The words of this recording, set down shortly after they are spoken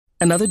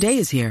Another day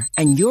is here,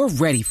 and you're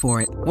ready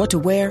for it. What to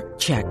wear?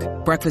 Check.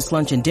 Breakfast,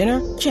 lunch, and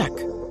dinner? Check.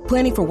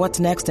 Planning for what's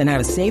next and how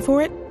to save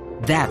for it?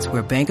 That's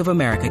where Bank of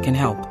America can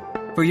help.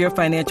 For your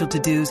financial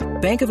to-dos,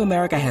 Bank of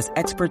America has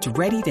experts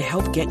ready to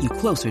help get you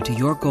closer to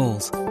your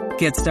goals.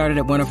 Get started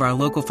at one of our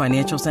local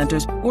financial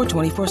centers or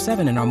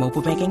 24/7 in our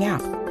mobile banking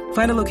app.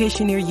 Find a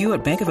location near you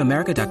at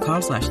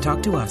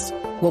bankofamerica.com/talktous.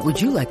 What would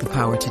you like the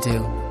power to do?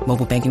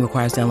 Mobile banking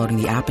requires downloading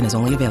the app and is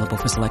only available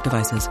for select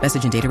devices.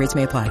 Message and data rates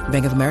may apply.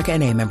 Bank of America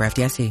N.A., member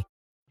FDIC.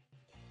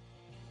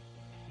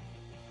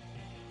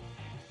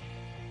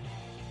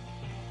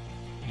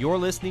 You're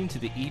listening to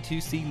the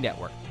E2C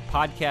Network,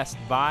 podcast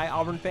by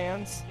Auburn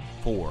fans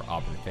for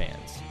Auburn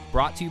fans.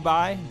 Brought to you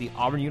by the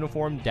Auburn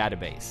Uniform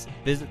Database.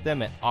 Visit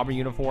them at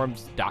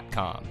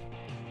auburnuniforms.com.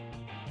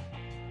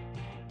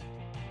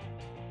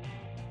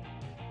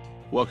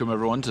 Welcome,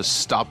 everyone, to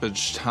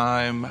Stoppage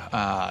Time.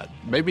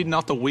 Maybe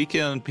not the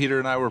weekend Peter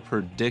and I were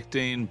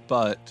predicting,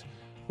 but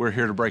we're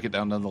here to break it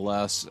down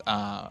nonetheless.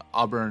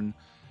 Auburn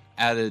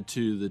added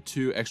to the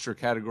 2 extra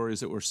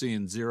categories that we're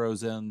seeing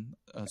zeros in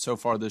so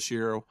far this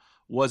year.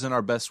 Wasn't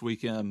our best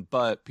weekend,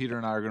 but Peter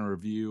and I are going to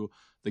review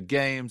the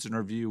games and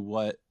review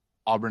what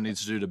Auburn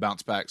needs to do to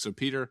bounce back. So,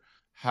 Peter,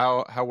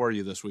 how were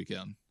you this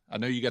weekend? I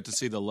know you got to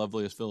see the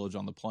loveliest village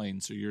on the plain,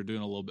 so you're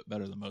doing a little bit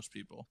better than most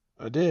people.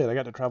 I did. I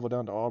got to travel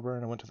down to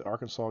Auburn. I went to the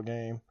Arkansas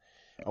game.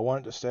 I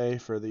wanted to stay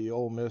for the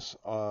Ole Miss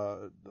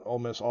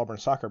Auburn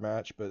soccer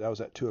match, but that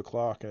was at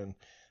 2:00, and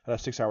I had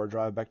a 6-hour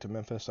drive back to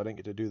Memphis. So I didn't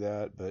get to do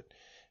that, but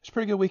it's a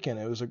pretty good weekend.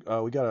 It was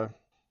we got a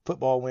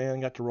football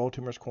win. Got to roll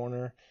Timmer's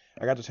Corner.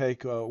 I got to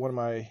take one of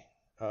my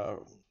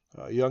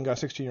young guy,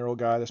 16-year-old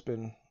guy that's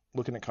been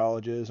looking at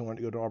colleges and wanted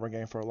to go to an Auburn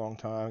game for a long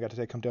time. I got to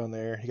take him down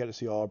there. He got to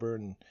see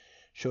Auburn and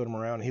showed him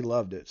around, and he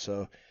loved it.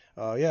 So,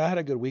 yeah, I had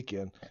a good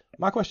weekend.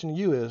 My question to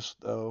you is,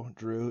 though,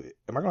 Drew,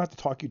 am I going to have to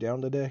talk you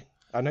down today?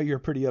 I know you're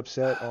pretty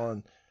upset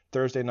on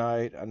Thursday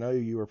night. I know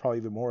you were probably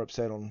even more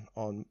upset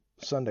on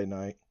Sunday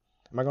night.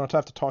 Am I going to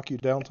have to talk you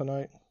down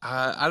tonight?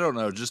 I don't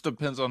know. Just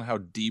depends on how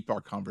deep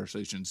our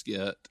conversations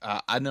get.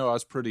 I know I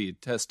was pretty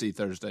testy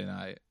Thursday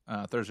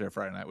or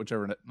Friday night,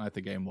 whichever night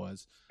the game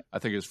was. I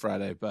think it was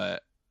Friday.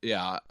 But,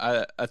 yeah,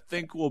 I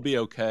think we'll be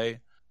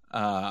okay.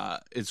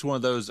 It's one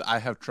of those, I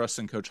have trust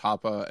in Coach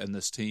Hoppa and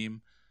this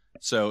team.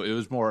 So it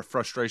was more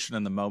frustration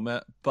in the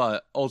moment.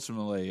 But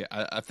ultimately,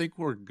 I think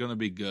we're going to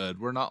be good.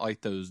 We're not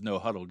like those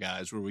no-huddle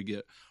guys where we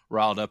get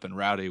riled up and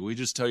rowdy. We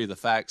just tell you the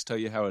facts, tell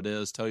you how it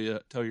is, tell you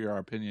our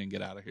opinion, and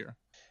get out of here.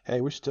 Hey,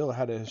 we still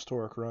had a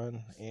historic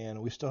run,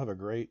 and we still have a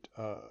great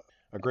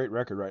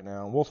record right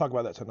now. And we'll talk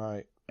about that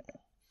tonight.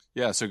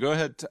 Yeah, so go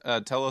ahead,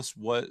 tell us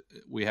what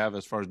we have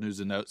as far as news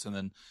and notes, and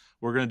then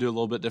we're going to do a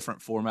little bit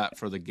different format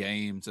for the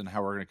games and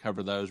how we're going to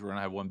cover those. We're going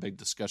to have one big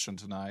discussion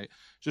tonight,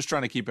 just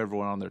trying to keep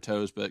everyone on their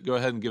toes. But go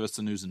ahead and give us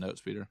the news and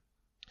notes, Peter.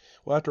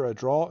 Well, after a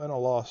draw and a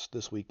loss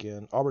this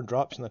weekend, Auburn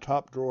drops in the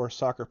top drawer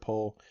soccer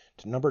poll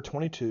to number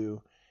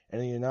 22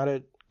 and the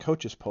United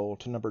Coaches poll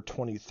to number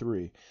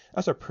 23.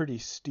 That's a pretty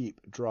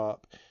steep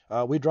drop.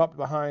 We dropped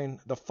behind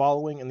the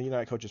following in the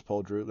United Coaches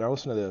poll, Drew. Now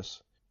listen to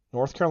this.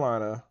 North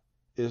Carolina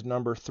is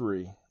number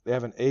 3. They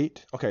have an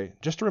 8. Okay,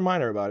 just to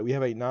remind everybody, we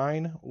have a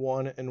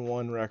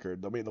 9-1-1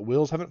 record. I mean, the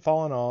wheels haven't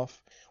fallen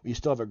off. We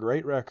still have a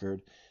great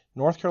record.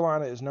 North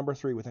Carolina is number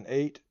 3 with an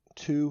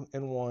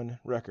 8-2-1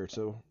 record.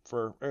 So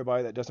for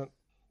everybody that doesn't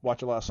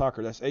watch a lot of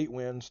soccer, that's 8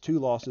 wins, 2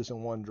 losses,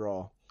 and 1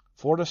 draw.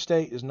 Florida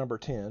State is number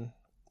 10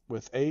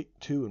 with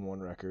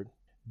 8-2-1 record.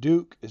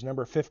 Duke is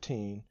number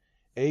 15,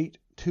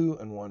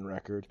 8-2-1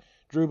 record.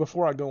 Drew,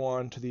 before I go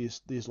on to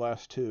these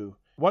last two,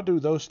 what do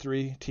those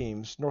 3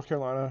 teams, North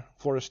Carolina,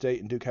 Florida State,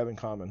 and Duke, have in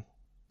common?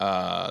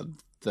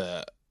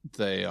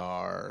 They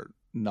are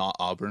not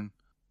Auburn.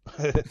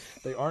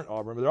 They aren't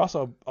Auburn, but they're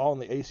also all in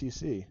the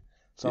ACC.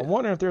 So yeah. I'm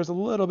wondering if there's a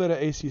little bit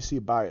of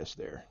ACC bias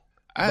there.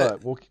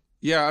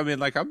 Yeah, I mean,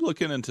 like, I'm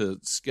looking into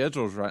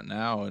schedules right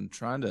now and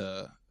trying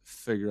to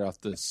figure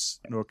out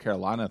this North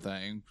Carolina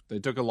thing. They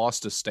took a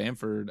loss to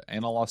Stanford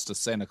and a loss to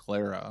Santa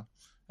Clara,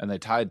 and they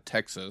tied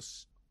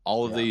Texas.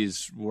 All of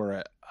these were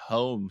at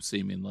home,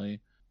 seemingly.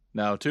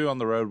 Now, 2 on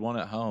the road, 1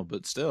 at home,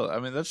 but still, I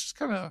mean, that's just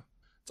kind of,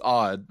 it's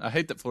odd. I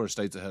hate that Florida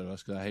State's ahead of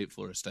us because I hate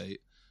Florida State.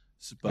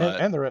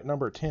 But, and they're at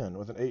number 10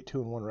 with an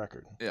 8-2-1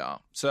 rerecord. Yeah.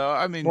 So,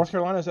 I mean, North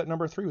Carolina's at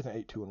number 3 with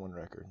an 8-2-1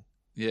 record.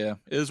 Yeah,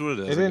 it is what it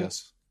is, I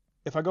guess.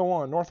 If I go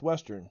on,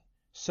 Northwestern,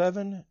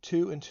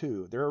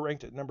 7-2-2. They're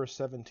ranked at number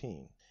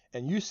 17.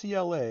 And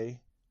UCLA,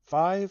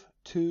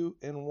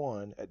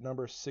 5-2-1 at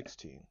number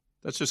 16.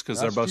 That's just because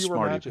they're both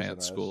smarty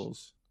pants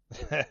schools.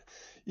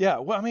 Yeah,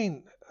 well, I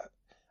mean,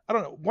 I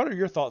don't know. What are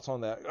your thoughts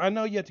on that? I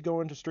know you have to go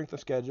into strength of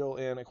schedule,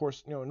 and of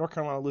course, North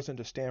Carolina listened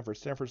to Stanford.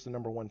 Stanford's the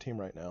number 1 team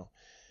right now.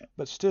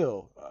 But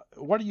still,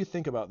 what do you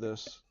think about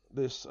this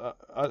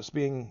us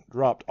being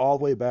dropped all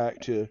the way back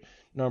to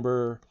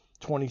number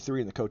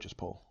 23 in the coaches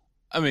poll?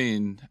 I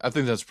mean, I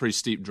think that's a pretty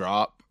steep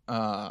drop.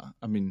 I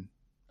mean,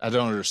 I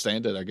don't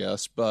understand it, I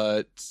guess,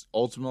 but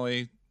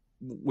ultimately,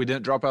 we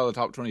didn't drop out of the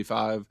top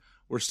 25.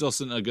 We're still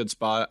sitting in a good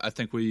spot. I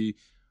think we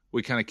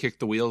we kind of kick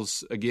the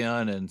wheels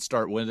again and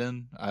start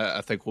winning,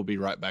 I think we'll be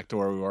right back to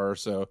where we were.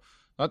 So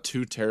not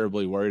too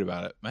terribly worried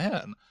about it.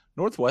 Man,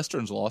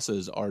 Northwestern's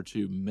losses are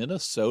to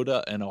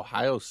Minnesota and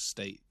Ohio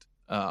State.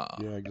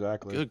 Yeah,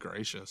 exactly. Good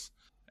gracious.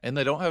 And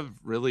they don't have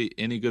really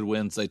any good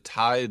wins. They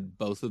tied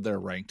both of their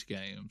ranked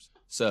games.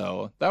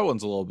 So that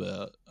one's a little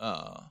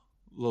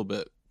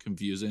bit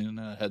confusing and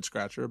a head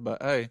scratcher.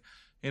 But hey,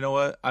 you know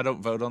what? I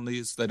don't vote on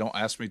these. They don't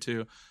ask me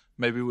to.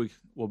 Maybe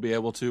we'll be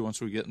able to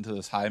once we get into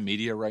this high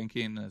media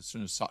ranking as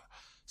soon as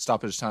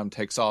stoppage time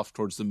takes off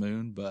towards the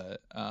moon.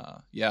 But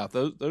yeah,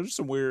 those are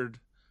some weird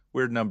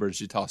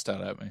numbers you tossed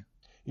out at me.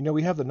 You know,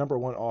 we have the number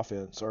one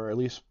offense, or at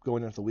least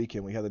going into the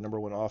weekend, we had the number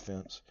one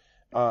offense.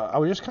 I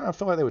would just kind of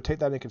feel like they would take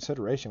that into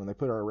consideration when they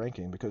put our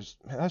ranking, because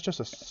man, that's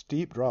just a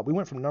steep drop. We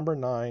went from number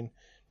 9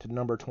 to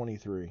number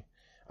 23.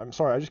 I'm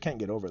sorry, I just can't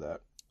get over that.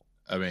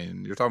 I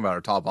mean, you're talking about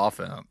our top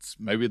offense.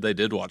 Maybe they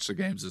did watch the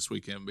games this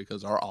weekend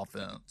because our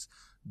offense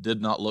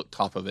did not look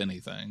top of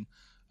anything.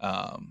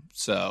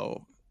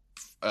 So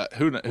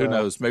who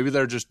knows? Maybe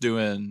they're just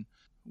doing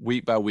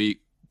week by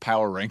week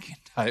power ranking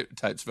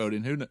types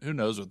voting. Who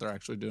knows what they're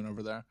actually doing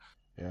over there?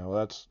 Yeah,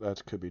 well,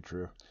 that could be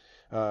true.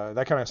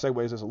 That kind of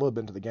segues us a little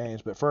bit into the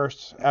games. But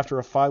first, after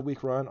a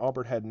 5-week run,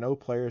 Auburn had no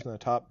players in the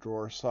top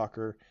drawer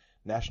soccer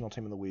national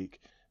team of the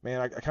week. Man,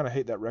 I kind of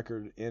hate that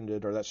record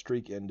ended, or that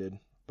streak ended.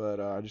 But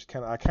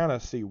I kind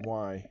of see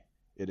why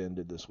it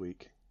ended this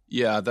week.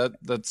 Yeah,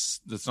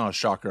 that's not a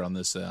shocker on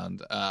this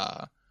end.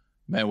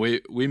 Man,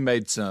 we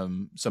made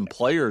some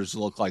players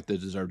look like they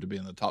deserved to be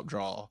in the top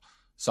draw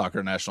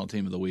soccer national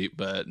team of the week,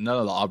 but none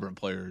of the Auburn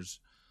players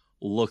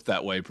look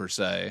that way per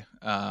se.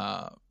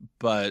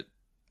 But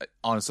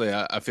honestly,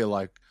 I feel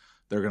like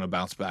they're going to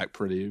bounce back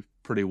pretty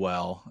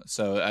well.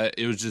 So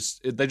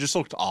they just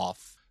looked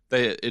off.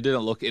 It didn't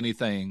look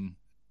anything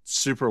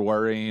super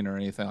worrying or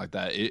anything like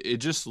that. It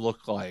just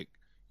looked like,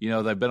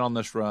 they've been on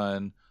this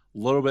run, a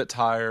little bit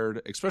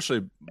tired,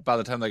 especially by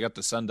the time they got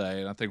to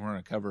Sunday. And I think we're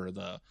going to cover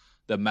the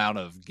amount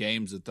of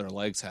games that their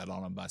legs had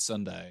on them by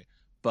Sunday.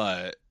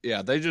 But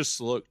yeah, they just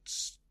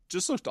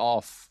looked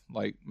off.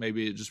 Like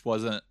maybe it just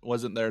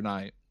wasn't their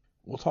night.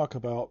 We can talk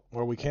about the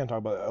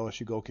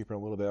LSU goalkeeper in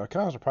a little bit. I'm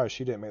kind of surprised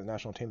she didn't make the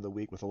national team of the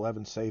week with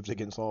 11 saves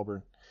against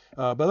Auburn.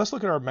 But let's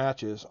look at our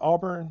matches.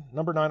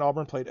 Number 9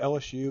 Auburn played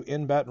LSU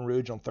in Baton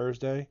Rouge on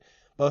Thursday.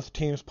 Both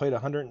teams played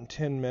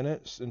 110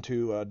 minutes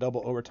into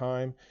double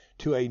overtime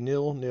to a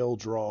 0-0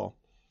 draw.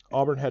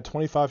 Auburn had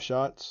 25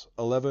 shots,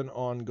 11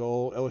 on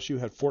goal. LSU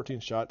had 14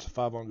 shots,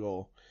 5 on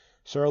goal.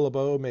 Sarah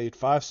LeBeau made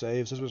 5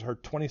 saves. This was her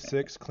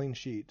 26th clean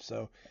sheet.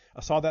 So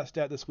I saw that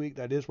stat this week.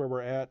 That is where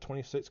we're at,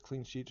 26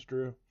 clean sheets,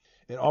 Drew.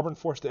 And Auburn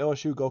forced the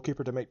LSU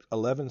goalkeeper to make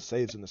 11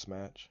 saves in this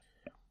match.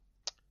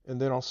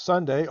 And then on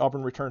Sunday,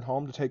 Auburn returned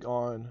home to take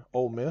on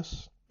Ole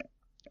Miss.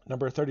 In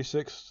the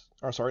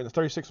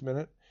 36th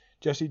minute,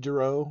 Jessie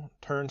Giroux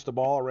turns the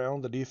ball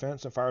around the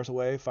defense and fires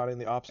away, finding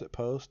the opposite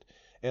post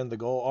and the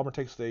goal. Auburn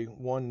takes the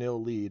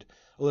 1-0 lead.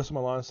 Alyssa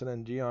Melanson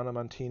and Gianna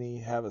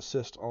Montini have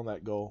assists on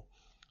that goal.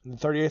 In the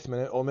 38th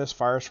minute, Ole Miss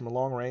fires from a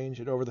long range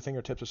and over the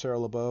fingertips of Sarah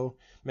LeBeau,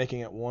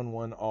 making it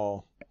 1-1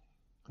 all.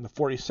 In the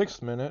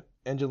 46th minute,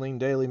 Angeline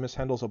Daly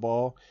mishandles a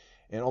ball,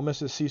 and Ole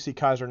Miss's Cece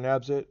Kaiser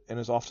nabs it and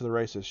is off to the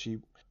races.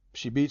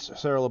 She beats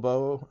Sarah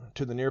LeBeau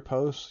to the near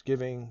post,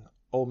 giving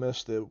Ole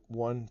Miss the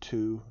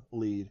 1-2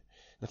 lead. In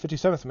the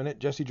 57th minute,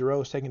 Jessie Giroux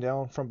is taken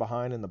down from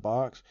behind in the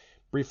box.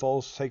 Bree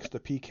Foles takes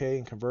the PK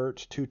and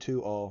converts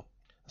 2-2 all.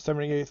 In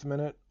the 78th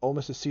minute, Ole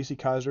Miss's Cece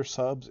Kaiser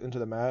subs into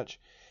the match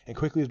and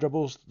quickly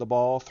dribbles the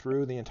ball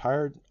through the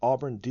entire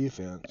Auburn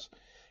defense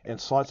and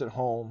slots it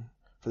home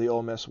for the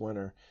Ole Miss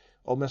winner.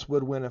 Ole Miss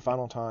would win in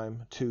final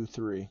time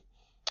 2-3.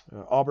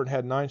 Auburn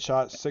had 9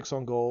 shots, 6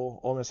 on goal.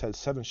 Ole Miss had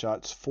 7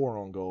 shots, 4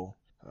 on goal.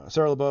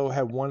 Sarah LeBeau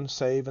had 1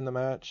 save in the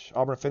match.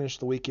 Auburn finished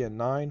the weekend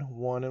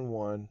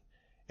 9-1-1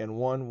 and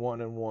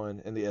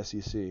 1-1-1 in the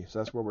SEC. So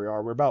that's where we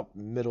are. We're about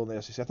middle in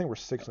the SEC. I think we're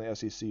 6th in the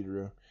SEC,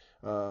 Drew.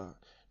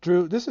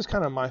 Drew, this is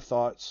kind of my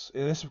thoughts,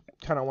 and this is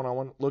kind of when I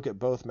want to look at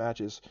both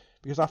matches,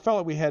 because I felt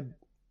like we had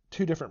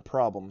 2 different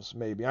problems,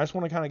 maybe. I just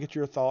want to kind of get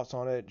your thoughts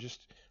on it,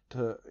 just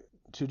to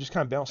just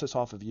kind of bounce this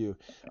off of you.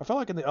 I felt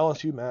like in the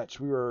LSU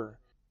match, we were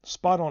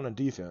spot on in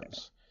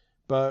defense,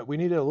 but we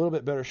needed a little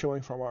bit better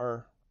showing from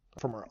our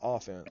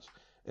offense.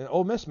 In the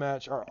Ole Miss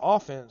match, our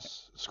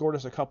offense scored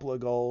us a couple of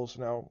goals.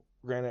 Now,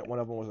 granted, one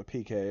of them was a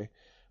PK,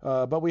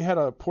 but we had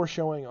a poor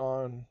showing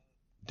on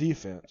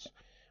defense.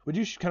 Do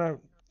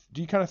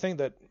you kind of think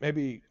that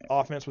maybe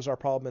offense was our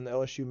problem in the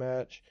LSU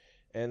match,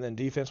 and then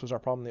defense was our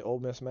problem in the Ole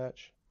Miss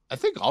match? I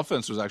think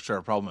offense was actually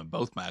our problem in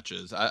both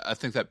matches. I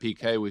think that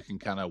PK, we can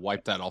kind of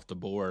wipe that off the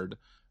board.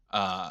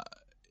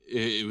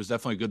 It was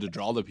definitely good to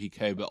draw the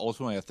PK, but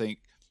ultimately I think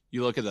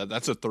you look at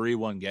that's a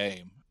 3-1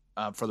 game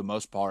for the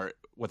most part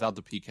without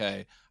the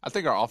PK. I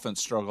think our offense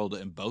struggled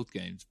in both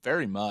games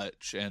very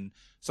much, and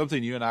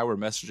something you and I were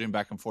messaging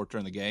back and forth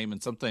during the game,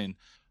 and something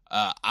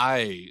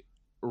I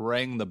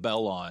rang the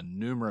bell on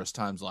numerous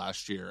times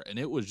last year, and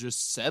it was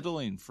just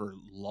settling for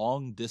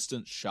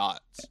long-distance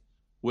shots,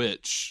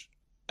 which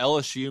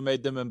LSU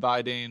made them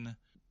inviting.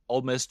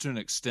 Ole Miss to an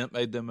extent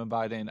made them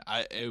inviting.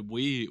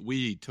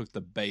 We took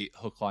the bait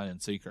hook, line,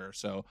 and sinker.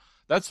 So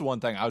that's the one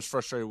thing I was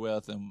frustrated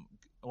with, and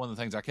one of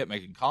the things I kept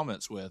making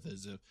comments with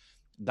is if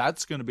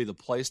that's going to be the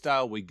play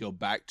style we go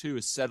back to,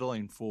 is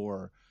settling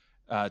for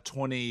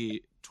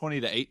 20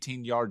 to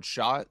 18 yard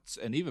shots,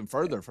 and even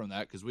further from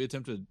that, because we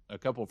attempted a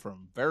couple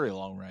from very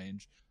long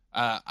range.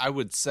 I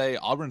would say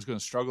Auburn's going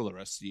to struggle the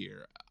rest of the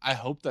year. I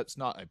hope that's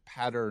not a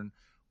pattern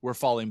we're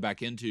falling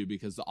back into,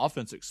 because the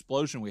offense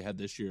explosion we had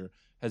this year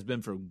has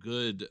been from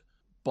good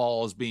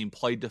balls being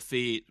played to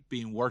feet,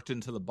 being worked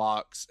into the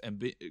box,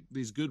 and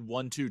these good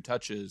 1-2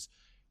 touches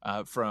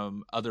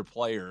from other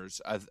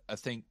players. I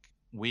think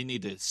we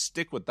need to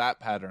stick with that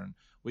pattern.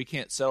 We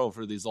can't settle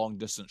for these long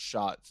distance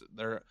shots.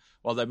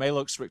 While they may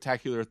look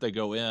spectacular if they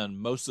go in,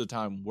 most of the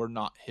time we're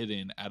not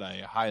hitting at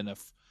a high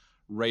enough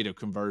rate of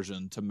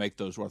conversion to make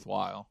those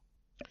worthwhile.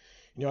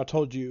 You know, I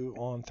told you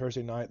on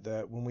Thursday night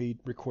that when we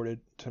recorded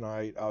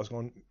tonight, I was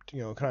going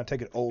to, kind of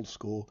take it old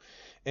school.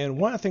 And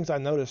one of the things I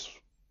noticed,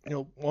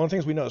 one of the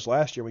things we noticed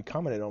last year, we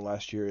commented on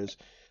last year, is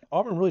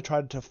Auburn really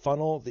tried to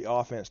funnel the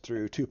offense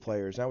through two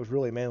players. That was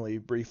really mainly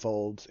Bree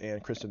Folds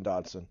and Kristen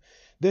Dodson.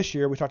 This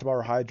year, we talked about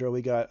our hydro.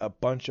 We got a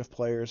bunch of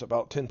players,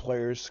 about 10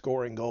 players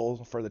scoring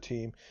goals for the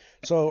team.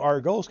 So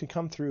our goals can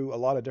come through a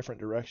lot of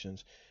different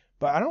directions.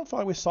 But I don't feel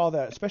like we saw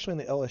that, especially in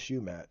the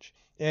LSU match.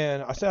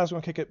 And I said I was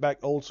going to kick it back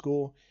old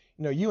school.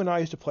 You and I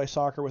used to play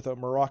soccer with a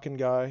Moroccan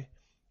guy,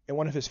 and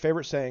one of his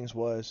favorite sayings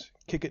was,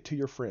 kick it to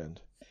your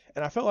friend.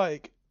 And I felt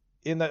like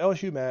in that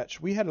LSU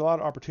match, we had a lot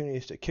of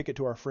opportunities to kick it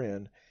to our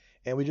friend,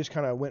 and we just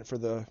kind of went for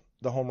the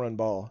home run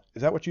ball.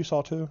 Is that what you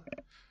saw too?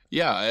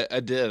 Yeah,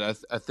 I did.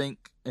 I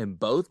think in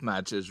both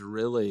matches,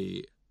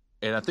 really,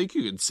 and I think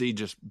you can see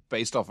just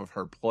based off of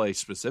her play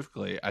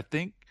specifically, I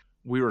think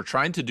we were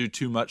trying to do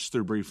too much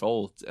through Bree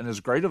Folds. And as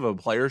great of a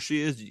player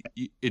she is,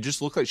 it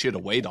just looked like she had a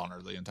weight on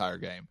her the entire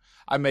game.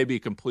 I may be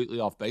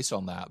completely off base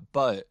on that,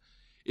 but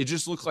it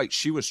just looked like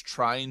she was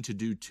trying to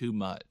do too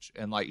much.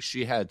 And like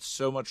she had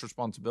so much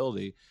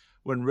responsibility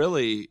when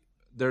really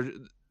there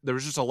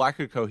was just a lack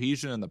of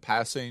cohesion in the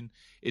passing.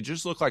 It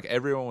just looked like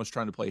everyone was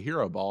trying to play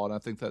hero ball. And I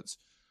think that's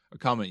a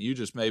comment you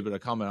just made, but a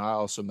comment I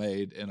also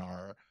made in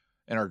our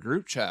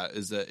group chat,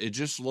 is that it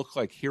just looked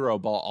like hero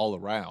ball all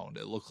around.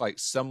 It looked like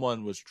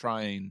someone was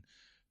trying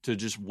to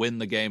just win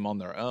the game on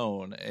their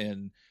own.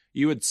 And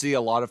you would see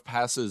a lot of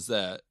passes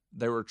that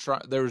there was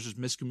just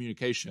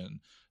miscommunication.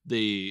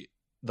 The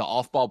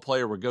off-ball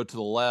player would go to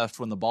the left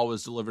when the ball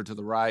was delivered to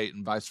the right,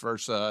 and vice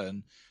versa.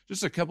 And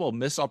just a couple of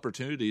missed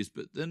opportunities,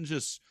 but then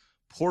just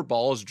poor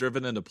balls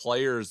driven into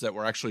players that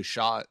were actually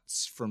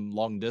shots from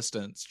long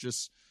distance,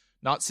 just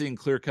not seeing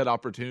clear-cut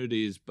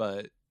opportunities,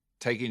 but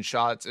taking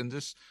shots. And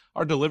just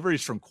our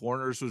deliveries from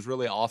corners was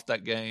really off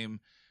that game.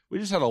 We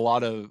just had a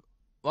lot of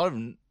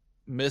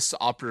missed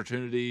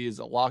opportunities,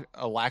 a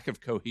lack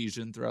of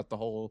cohesion throughout the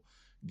whole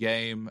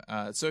game.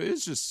 So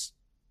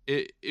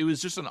it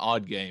was just an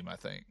odd game, I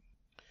think.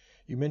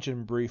 You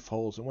mentioned Bree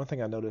Folds, and one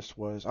thing I noticed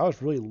was I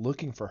was really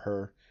looking for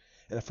her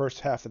in the first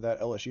half of that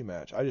LSU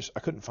match. I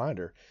couldn't find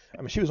her.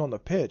 I mean, she was on the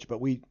pitch,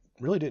 but we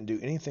really didn't do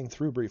anything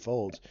through Bree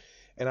Folds.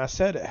 And I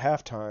said at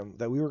halftime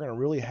that we were going to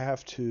really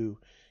have to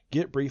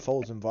get Bree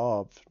Folds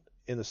involved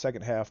in the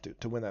second half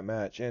to win that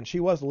match. And she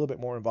was a little bit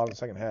more involved in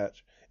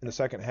the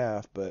second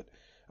half, but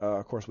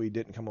of course we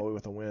didn't come away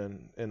with a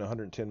win in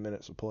 110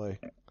 minutes of play.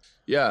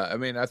 Yeah, I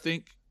mean, I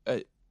think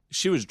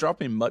she was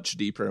dropping much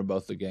deeper in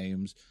both the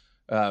games.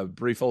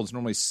 Bree Folds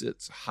normally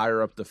sits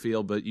higher up the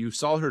field, but you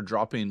saw her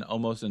dropping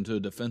almost into a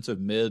defensive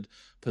mid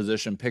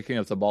position, picking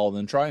up the ball, and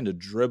then trying to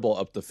dribble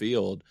up the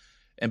field.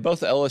 And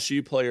both the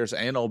LSU players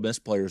and Ole Miss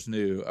players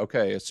knew,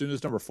 okay, as soon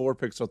as number 4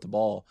 picks up the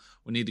ball,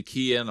 we need to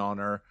key in on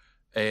her.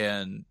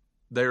 And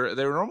they were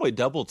normally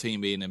double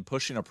teaming and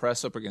pushing a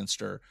press up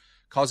against her,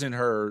 causing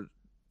her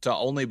to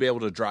only be able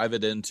to drive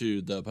it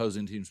into the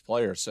opposing team's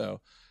player. So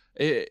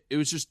it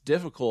was just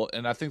difficult.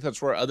 And I think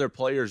that's where other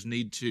players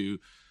need to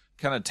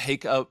kind of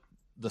take up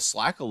the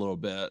slack a little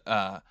bit.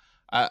 I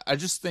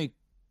think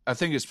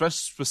especially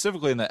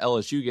specifically in the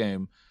LSU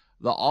game,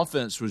 the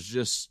offense was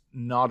just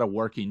not a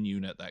working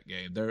unit that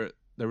game.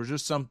 There was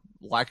just some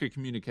lack of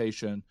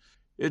communication.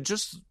 It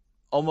just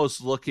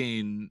almost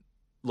looking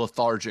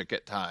lethargic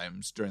at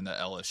times during the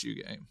LSU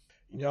game.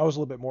 I was a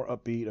little bit more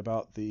upbeat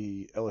about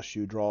the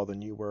LSU draw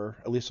than you were,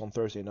 at least on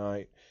Thursday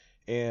night.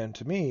 And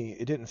to me,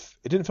 it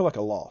didn't feel like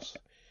a loss.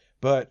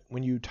 But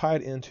when you tie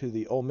it into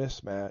the Ole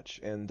Miss match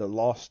and the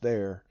loss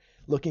there,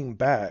 looking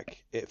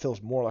back, it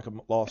feels more like a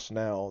loss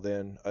now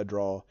than a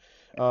draw.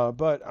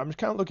 But I'm just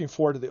kind of looking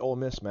forward to the Ole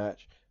Miss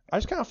match. I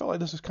just kind of felt like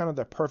this is kind of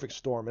the perfect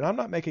storm. And I'm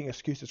not making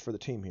excuses for the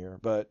team here,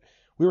 but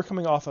we were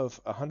coming off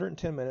of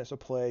 110 minutes of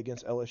play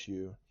against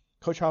LSU.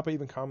 Coach Hoppe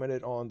even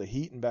commented on the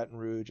heat in Baton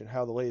Rouge and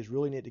how the ladies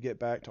really need to get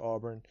back to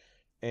Auburn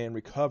and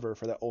recover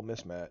for that Ole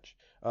Miss match.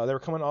 They were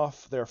coming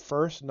off their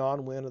first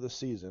non-win of the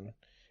season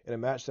in a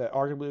match that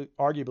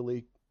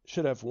arguably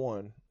should have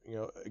won,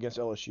 against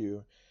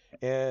LSU.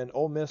 And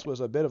Ole Miss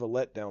was a bit of a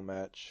letdown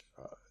match.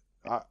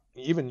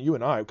 even you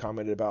and I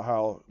commented about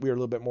how we were a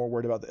little bit more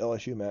worried about the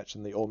LSU match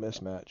than the Ole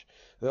Miss match.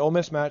 The Ole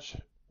Miss match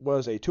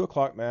was a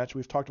 2:00 match.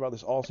 We've talked about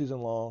this all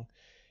season long.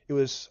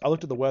 I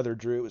looked at the weather,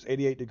 Drew. It was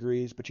 88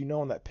 degrees, but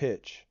on that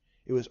pitch,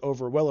 it was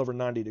well over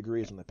 90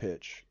 degrees on the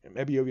pitch,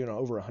 maybe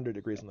over 100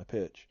 degrees on the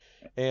pitch.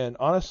 And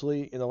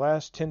honestly, in the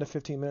last 10 to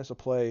 15 minutes of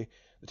play,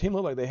 the team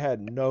looked like they had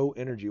no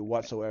energy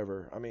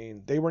whatsoever. I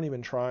mean, they weren't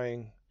even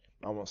trying.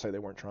 I won't say they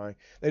weren't trying.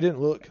 They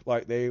didn't look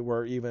like they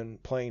were even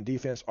playing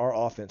defense or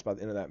offense by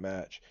the end of that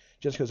match,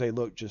 just because they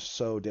looked just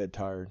so dead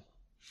tired.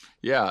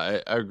 Yeah,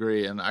 I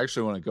agree. And I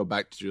actually want to go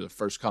back to the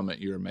first comment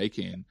you were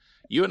making.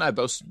 You and I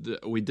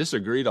we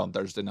disagreed on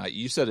Thursday night.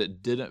 You said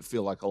it didn't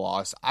feel like a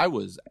loss. I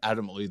was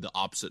adamantly the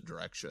opposite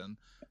direction.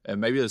 And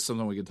maybe that's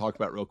something we can talk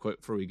about real quick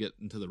before we get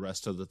into the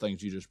rest of the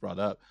things you just brought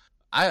up.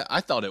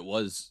 I thought it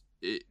was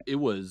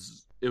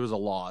a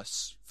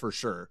loss for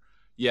sure.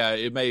 Yeah,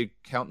 it may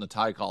count in the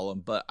tie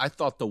column, but I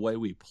thought the way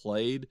we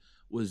played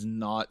was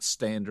not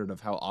standard of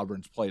how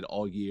Auburn's played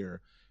all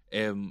year.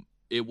 And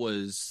there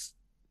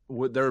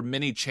were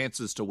many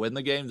chances to win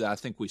the game that I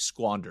think we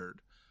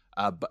squandered.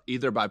 But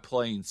either by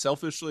playing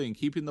selfishly and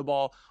keeping the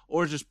ball,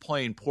 or just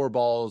playing poor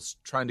balls,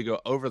 trying to go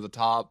over the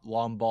top,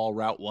 long ball,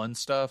 route one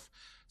stuff.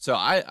 So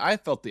I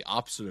felt the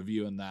opposite of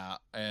you in that,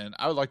 and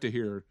I would like to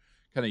hear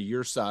kind of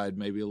your side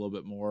maybe a little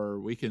bit more.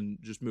 We can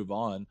just move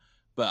on,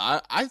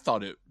 but I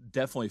thought it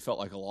definitely felt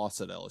like a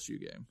loss at LSU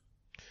game.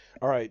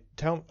 All right,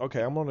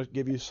 okay, I'm going to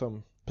give you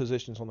some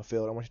positions on the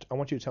field. I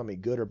want you to tell me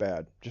good or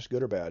bad, just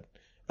good or bad.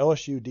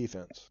 LSU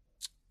defense.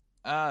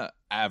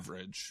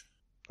 Average.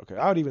 Okay,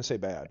 I would even say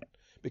bad.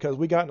 Because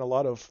we got in a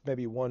lot of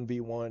maybe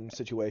 1v1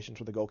 situations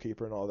with the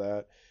goalkeeper and all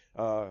that.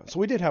 So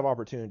we did have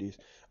opportunities.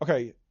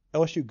 Okay,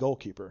 LSU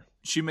goalkeeper.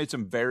 She made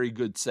some very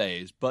good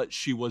saves, but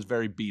she was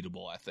very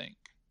beatable, I think.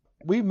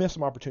 We missed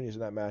some opportunities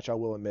in that match, I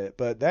will admit.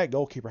 But that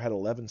goalkeeper had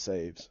 11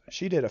 saves.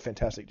 She did a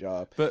fantastic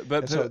job.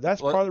 But so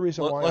that's part of the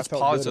reason why I felt good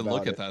about it. Let's pause and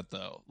look at that,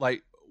 though.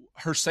 Like,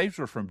 her saves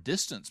were from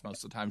distance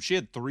most of the time. She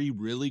had 3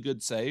 really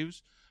good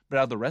saves, but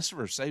out of the rest of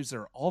her saves,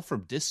 they're all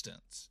from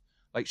distance.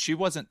 Like, she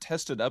wasn't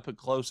tested up and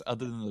close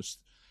other than those.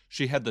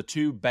 She had the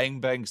 2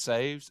 bang-bang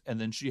saves, and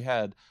then she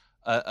had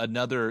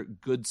another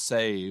good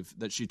save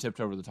that she tipped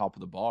over the top of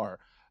the bar.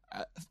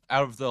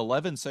 Out of the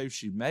 11 saves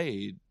she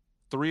made,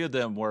 3 of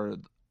them were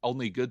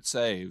only good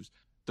saves.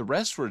 The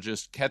rest were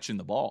just catching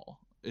the ball,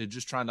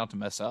 just trying not to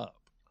mess up.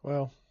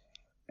 Well,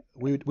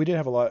 we did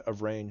have a lot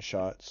of range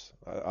shots.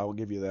 I will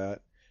give you that.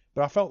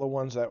 But I felt the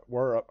ones that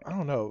were,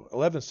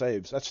 11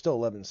 saves. That's still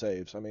 11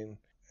 saves. I mean,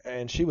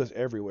 and she was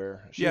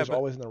everywhere. She was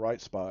always in the right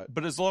spot.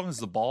 But as long as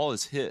the ball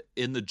is hit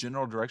in the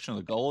general direction of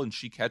the goal and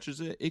she catches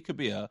it, it could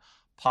be a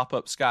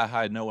pop-up sky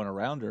high, no one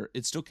around her.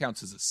 It still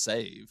counts as a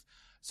save.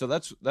 So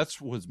that's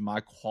was my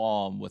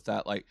qualm with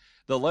that. Like,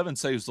 the 11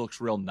 saves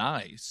looks real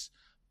nice,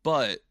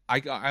 but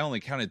I only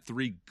counted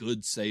 3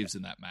 good saves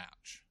in that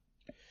match.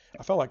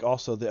 I felt like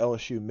also the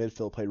LSU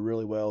midfield played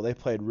really well. They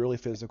played really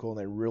physical, and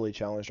they really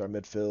challenged our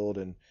midfield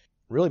and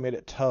really made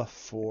it tough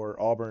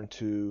for Auburn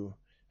to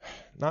 –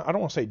 I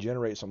don't want to say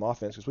generate some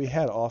offense because we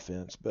had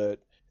offense, but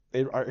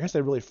I guess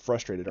they really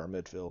frustrated our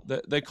midfield.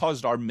 They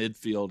caused our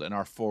midfield and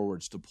our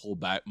forwards to pull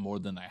back more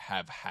than they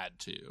have had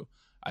to,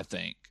 I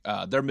think.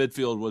 Their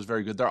midfield was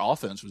very good. Their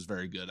offense was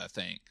very good, I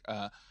think.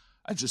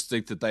 I just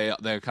think that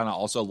they kind of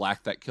also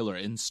lacked that killer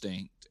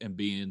instinct and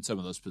being in some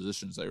of those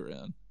positions they were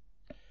in.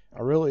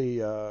 I really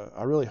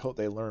hope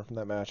they learn from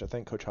that match. I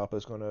think Coach Hoppa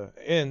is going to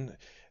 – and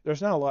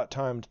there's not a lot of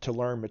time to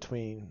learn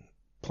between –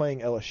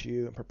 playing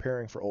LSU and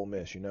preparing for Ole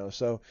Miss,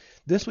 So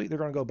this week they're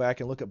going to go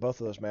back and look at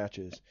both of those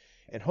matches,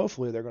 and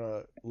hopefully they're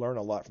going to learn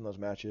a lot from those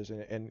matches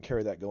and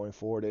carry that going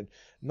forward, and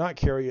not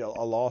carry a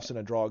loss and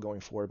a draw going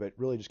forward, but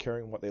really just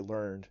carrying what they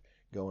learned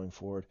going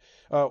forward.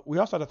 We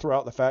also have to throw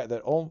out the fact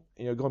that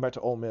going back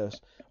to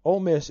Ole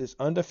Miss is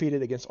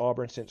undefeated against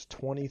Auburn since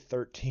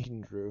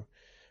 2013, Drew.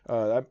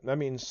 That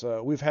means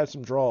we've had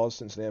some draws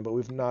since then, but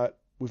we've not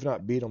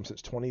beat them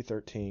since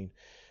 2013.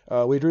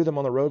 We drew them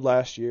on the road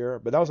last year,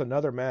 but that was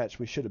another match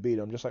we should have beat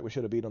them, just like we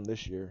should have beat them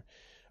this year.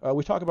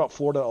 We talk about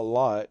Florida a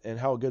lot and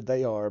how good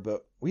they are,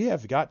 but we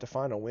have got to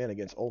find a win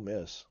against Ole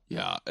Miss.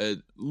 Yeah,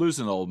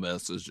 losing Ole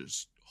Miss is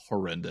just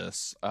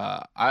horrendous.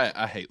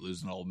 I hate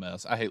losing Ole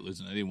Miss. I hate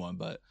losing anyone,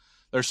 but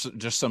there's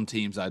just some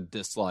teams I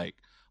dislike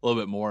a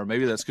little bit more.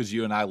 Maybe that's because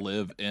you and I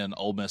live in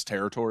Ole Miss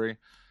territory,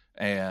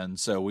 and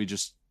so we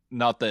just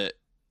not that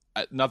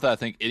I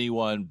think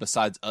anyone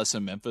besides us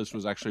in Memphis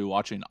was actually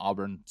watching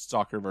Auburn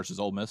soccer versus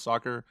Ole Miss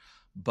soccer,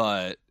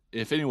 but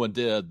if anyone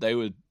did, they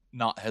would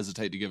not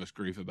hesitate to give us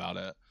grief about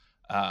it.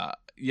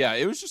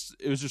 It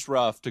was just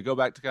rough to go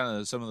back to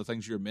kind of some of the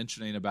things you were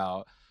mentioning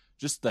about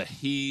just the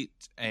heat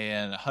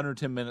and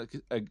 110 minutes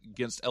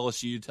against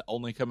LSU to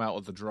only come out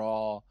with a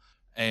draw,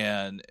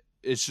 and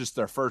it's just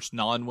their first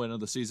non-win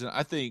of the season.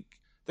 I think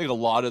a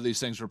lot of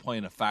these things were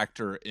playing a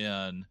factor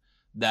in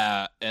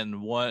that, and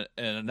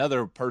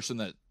another person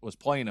that was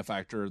playing a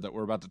factor that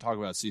we're about to talk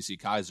about, CeCe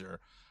Kaiser.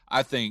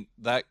 I think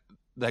that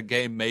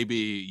game, maybe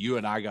you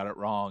and I got it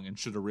wrong and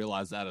should have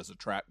realized that as a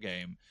trap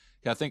game.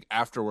 I think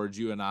afterwards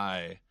you and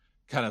I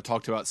kind of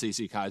talked about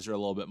CeCe Kaiser a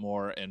little bit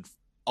more and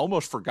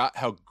almost forgot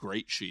how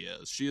great she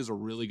is. She is a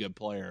really good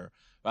player.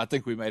 But I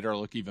think we made her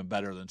look even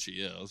better than she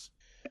is.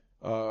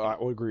 I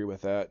would agree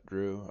with that,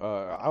 Drew.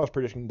 I was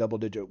predicting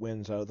double-digit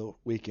wins out of the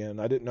weekend.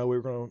 I didn't know we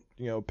were going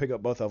to, pick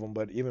up both of them,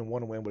 but even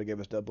one win would have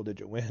given us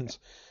double-digit wins.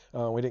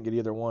 We didn't get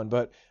either one.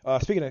 But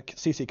speaking of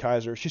CeCe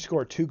Kaiser, she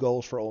scored 2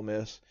 goals for Ole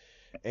Miss,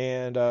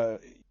 and I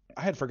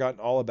had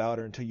forgotten all about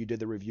her until you did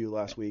the review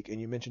last week,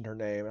 and you mentioned her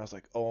name, and I was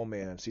like, oh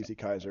man, CeCe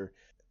Kaiser,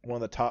 one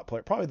of the top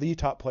players, probably the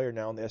top player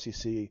now in the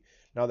SEC.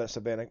 Now that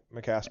Savannah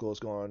McCaskill is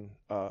gone,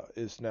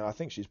 I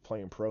think she's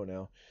playing pro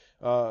now.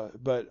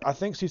 But I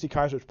think CeCe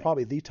Kaiser is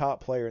probably the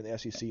top player in the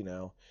SEC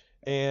now.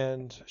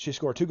 And she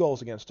scored 2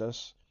 goals against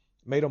us,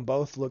 made them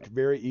both look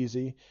very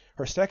easy.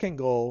 Her second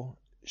goal,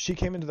 she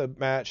came into the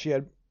match. She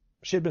had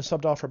been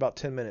subbed off for about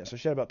 10 minutes, so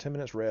she had about 10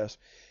 minutes rest.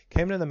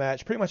 Came into the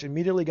match, pretty much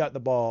immediately got the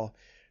ball,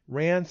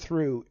 ran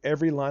through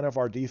every line of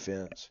our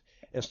defense,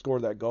 and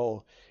scored that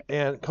goal.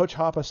 And Coach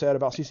Hoppe said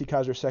about CeCe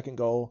Kaiser's second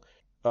goal,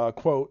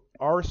 quote,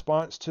 our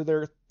response to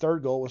their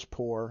third goal was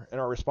poor, and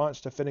our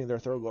response to defending their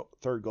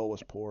third goal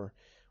was poor.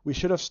 We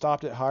should have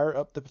stopped it higher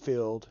up the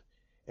field,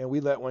 and we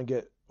let one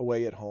get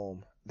away at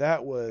home.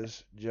 That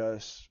was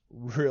just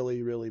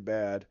really, really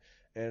bad,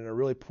 and a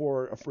really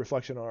poor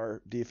reflection on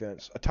our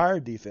defense. A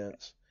tired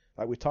defense,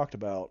 like we talked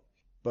about,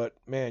 but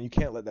man, you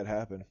can't let that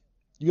happen.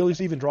 You at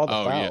least even draw the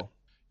foul.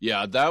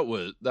 Yeah, that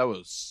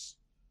was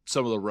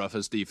some of the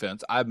roughest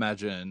defense. I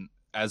imagine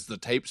as the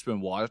tape's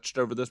been watched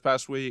over this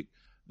past week,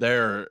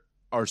 there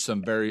are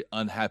some very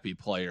unhappy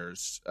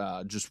players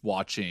just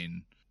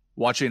watching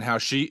how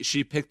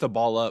she picked the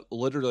ball up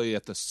literally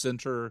at the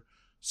center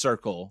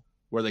circle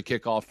where they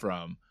kick off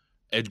from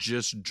and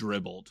just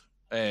dribbled,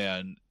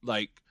 and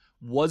like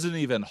wasn't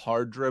even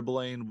hard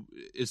dribbling.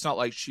 It's not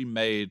like she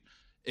made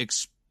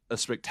a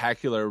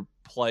spectacular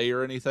play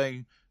or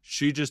anything.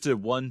 She just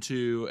did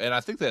 1-2, and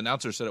I think the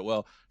announcer said it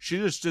well. She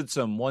just did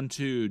some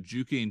 1-2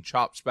 juking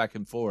chops back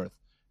and forth,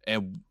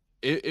 and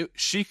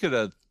she could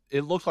have.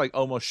 It looked like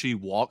almost she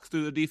walked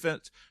through the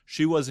defense.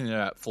 She wasn't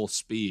at full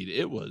speed.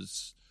 It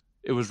was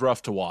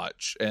rough to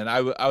watch, and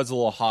I was a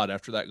little hot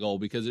after that goal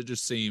because it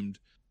just seemed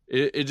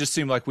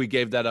like we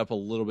gave that up a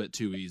little bit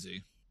too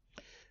easy.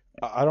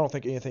 I don't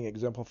think anything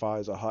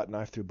exemplifies a hot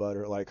knife through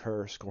butter like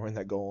her scoring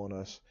that goal on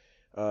us.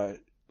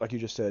 Like you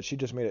just said, she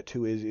just made it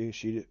too easy.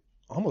 She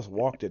almost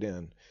walked it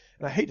in,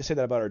 and I hate to say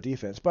that about our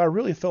defense, but I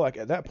really feel like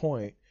at that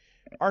point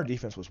our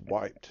defense was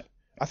wiped.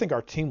 I think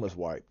our team was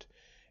wiped.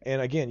 And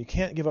again, you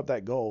can't give up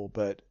that goal,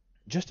 but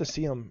just to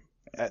see them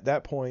at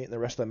that point in the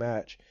rest of the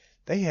match,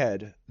 they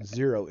had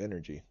zero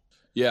energy.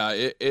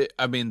 Yeah,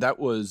 I mean, that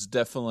was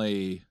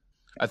definitely.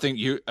 I think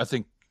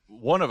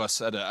one of us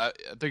said it. I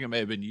think it may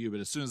have been you, but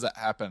as soon as that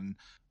happened,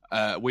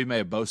 we may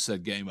have both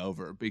said game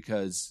over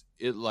because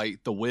it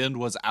like the wind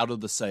was out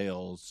of the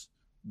sails.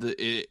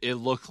 It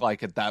looked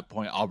like at that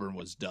point Auburn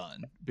was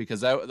done because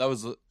that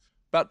was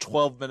about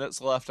 12 minutes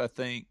left, I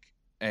think,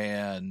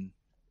 and.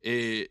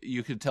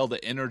 You could tell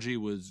the energy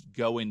was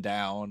going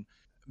down.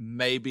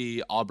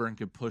 Maybe Auburn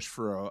could push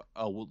for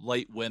a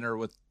late winner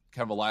with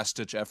kind of a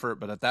last-ditch effort,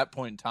 but at that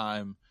point in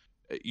time,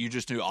 you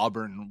just knew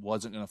Auburn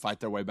wasn't going to fight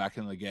their way back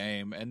into the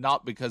game, and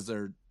not because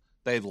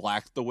they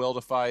lacked the will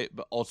to fight,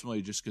 but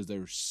ultimately just because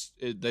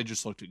they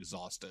just looked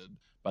exhausted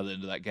by the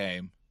end of that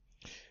game.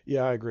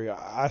 Yeah, I agree.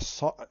 I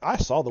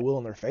saw the will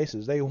in their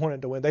faces. They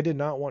wanted to win. They did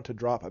not want to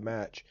drop a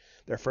match,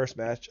 their first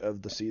match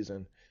of the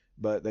season,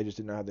 but they just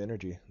did not have the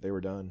energy. They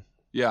were done.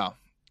 Yeah,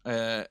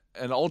 and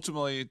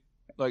ultimately,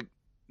 like,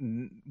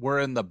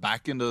 we're in the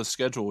back end of the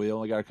schedule. We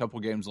only got a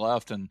couple games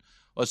left, and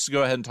let's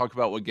go ahead and talk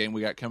about what game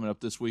we got coming up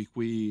this week.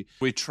 We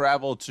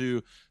travel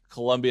to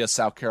Columbia,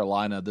 South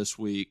Carolina this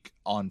week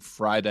on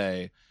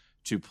Friday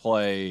to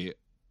play.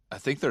 I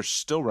think they're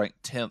still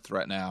ranked 10th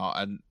right now,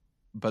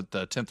 but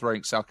the 10th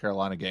ranked South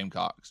Carolina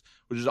Gamecocks,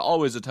 which is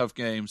always a tough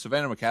game.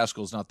 Savannah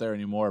McCaskill's not there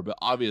anymore, but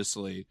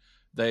obviously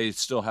they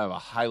still have a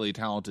highly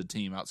talented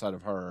team outside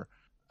of her.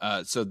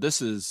 So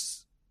this is.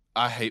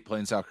 I hate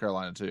playing South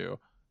Carolina too.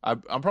 I'm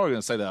probably going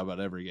to say that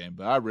about every game,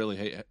 but I really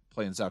hate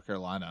playing South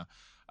Carolina.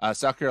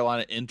 South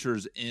Carolina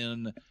enters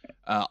in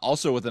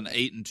also with an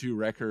 8-2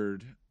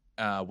 record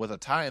with a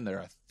tie in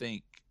there, I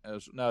think.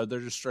 No,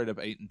 they're just straight up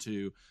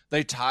 8-2.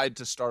 They tied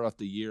to start off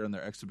the year in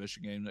their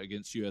exhibition game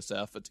against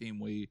USF, a team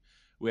we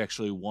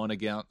actually won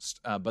against.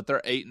 But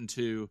they're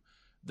 8-2.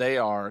 They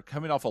are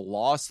coming off a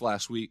loss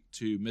last week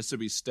to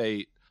Mississippi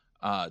State,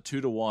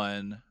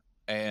 2-1.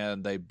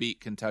 And they beat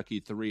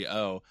Kentucky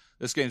 3-0.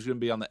 This game's going to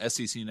be on the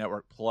SEC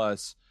Network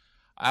Plus.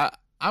 I'm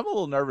a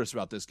little nervous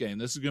about this game.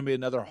 This is going to be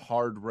another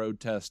hard road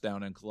test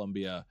down in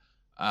Columbia.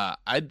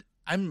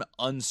 I'm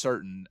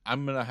uncertain.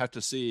 I'm going to have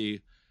to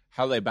see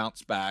how they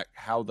bounce back,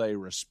 how they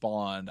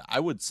respond. I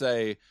would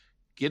say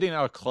getting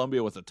out of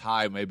Columbia with a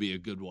tie may be a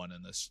good one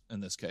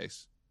in this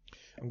case.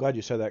 I'm glad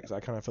you said that because I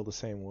kind of feel the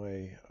same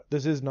way.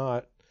 This is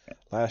not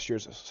last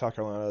year's South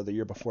Carolina, the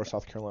year before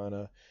South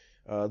Carolina.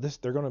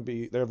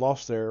 They've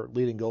lost their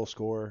leading goal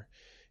scorer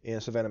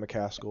in Savannah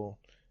McCaskill.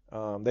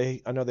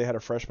 I know they had a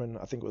freshman,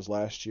 I think it was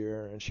last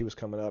year, and she was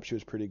coming up. She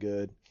was pretty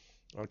good.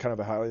 kind of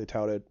a highly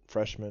touted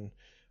freshman.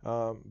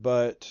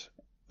 But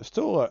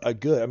still a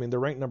good, I mean, they're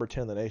ranked number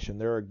 10 in the nation.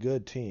 They're a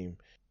good team.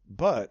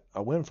 But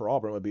a win for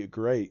Auburn would be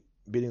great,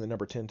 beating the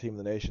number 10 team in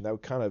the nation. That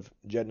would kind of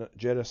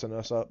jettison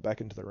us up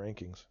back into the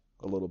rankings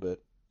a little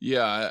bit.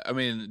 Yeah, I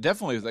mean,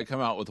 definitely if they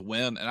come out with a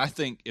win, and I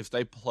think if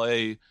they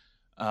play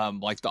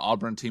like the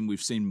Auburn team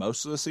we've seen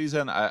most of the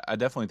season, I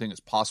definitely think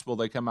it's possible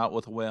they come out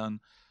with a win.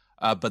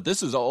 But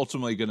this is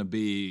ultimately going to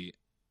be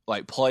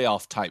like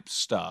playoff type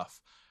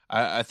stuff.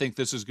 I think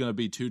this is going to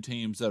be two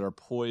teams that are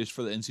poised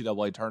for the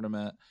NCAA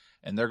tournament,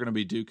 and they're going to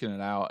be duking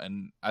it out.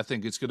 And I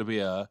think it's going to be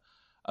a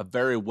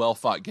very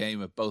well-fought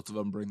game if both of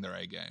them bring their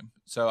A game.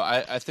 So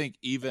I think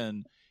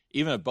even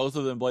if both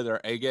of them play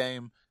their A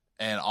game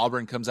and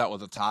Auburn comes out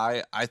with a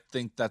tie, I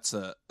think that's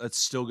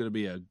still going to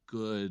be a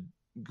good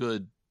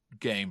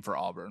game for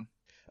Auburn.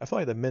 I feel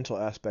like the mental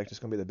aspect is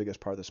going to be the biggest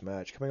part of this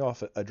match. Coming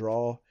off a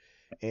draw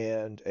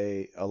and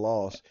a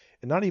loss,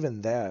 and not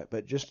even that,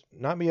 but just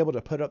not be able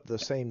to put up the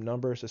same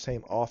numbers, the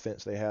same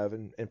offense they have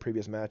in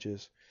previous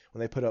matches when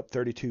they put up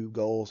 32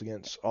 goals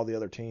against all the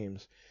other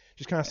teams.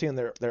 Just kind of seeing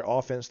their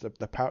offense, the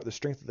power, the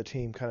strength of the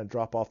team kind of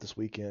drop off this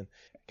weekend.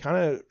 Kind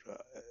of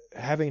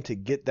having to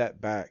get that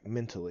back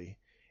mentally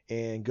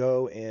and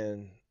go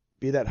and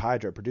be that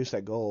Hydra, produce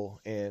that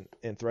goal, and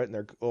threaten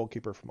their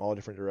goalkeeper from all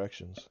different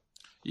directions.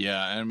 Yeah,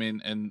 I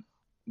mean, and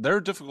they're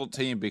a difficult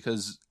team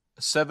because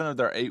 7 of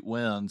their 8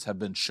 wins have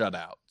been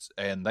shutouts,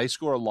 and they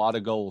score a lot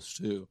of goals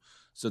too.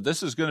 So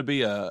this is going to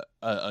be a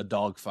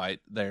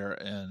dogfight there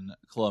in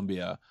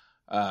Columbia.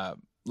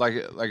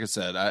 Like I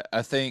said,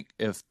 I think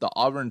if the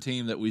Auburn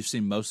team that we've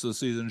seen most of the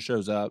season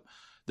shows up,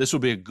 this will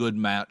be a good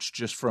match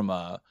just from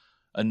a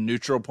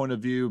neutral point of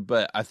view.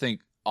 But I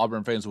think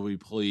Auburn fans will be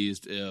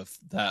pleased if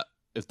the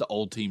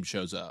old team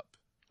shows up.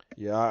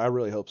 Yeah, I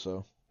really hope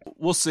so.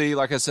 We'll see.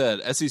 Like I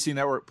said, SEC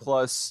Network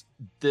Plus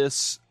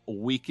this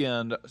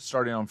weekend,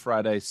 starting on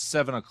Friday,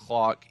 7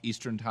 o'clock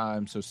Eastern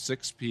Time, so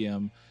 6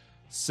 p.m.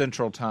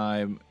 Central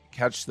Time.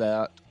 Catch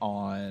that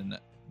on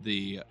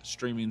the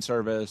streaming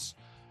service.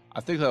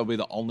 I think that'll be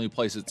the only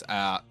place it's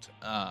at.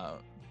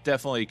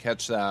 Definitely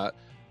catch that.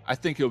 I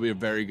think it'll be a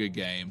very good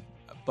game.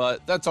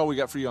 But that's all we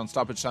got for you on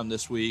Stoppage Time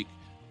this week.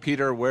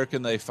 Peter, where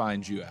can they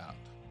find you at?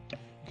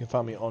 You can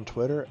find me on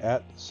Twitter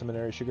at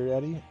Seminary Sugar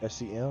Daddy,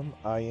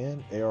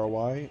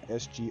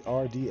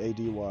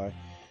 SEMINARYSGRDADY.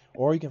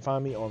 Or you can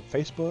find me on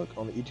Facebook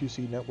on the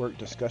E2C Network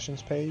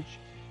discussions page.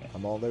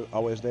 I'm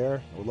always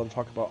there. I would love to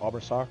talk about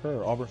Auburn soccer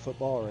or Auburn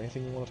football or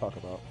anything you want to talk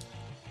about.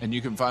 And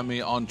you can find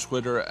me on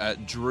Twitter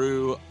at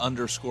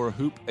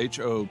Drew_Hoop,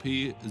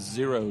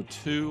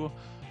 HOOP02.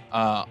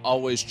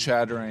 Always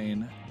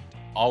chattering,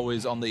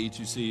 always on the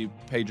E2C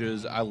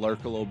pages. I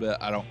lurk a little bit.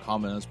 I don't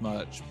comment as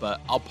much, but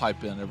I'll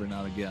pipe in every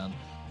now and again.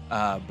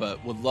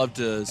 But would love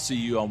to see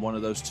you on one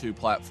of those two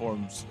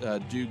platforms.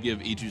 Do give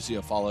E2C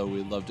a follow.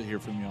 We'd love to hear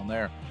from you on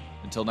there.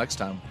 Until next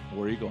time,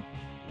 War Eagle.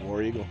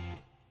 War Eagle.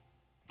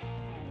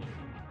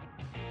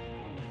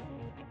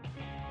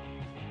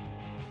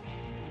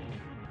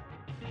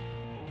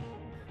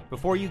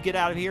 Before you get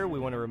out of here, we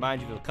want to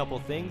remind you of a couple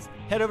of things.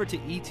 Head over to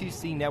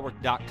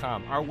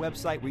e2cnetwork.com, our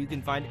website where you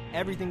can find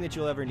everything that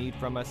you'll ever need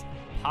from us,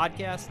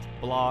 podcasts,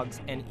 blogs,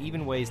 and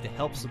even ways to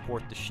help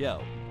support the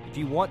show. If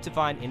you want to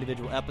find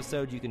individual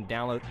episodes, you can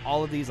download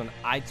all of these on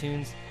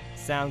iTunes,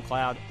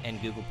 SoundCloud, and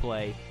Google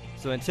Play.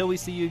 So until we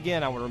see you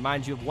again, I want to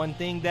remind you of one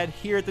thing, that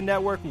here at the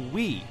network,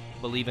 we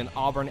believe in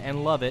Auburn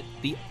and love it.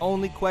 The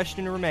only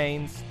question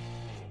remains,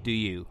 do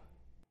you?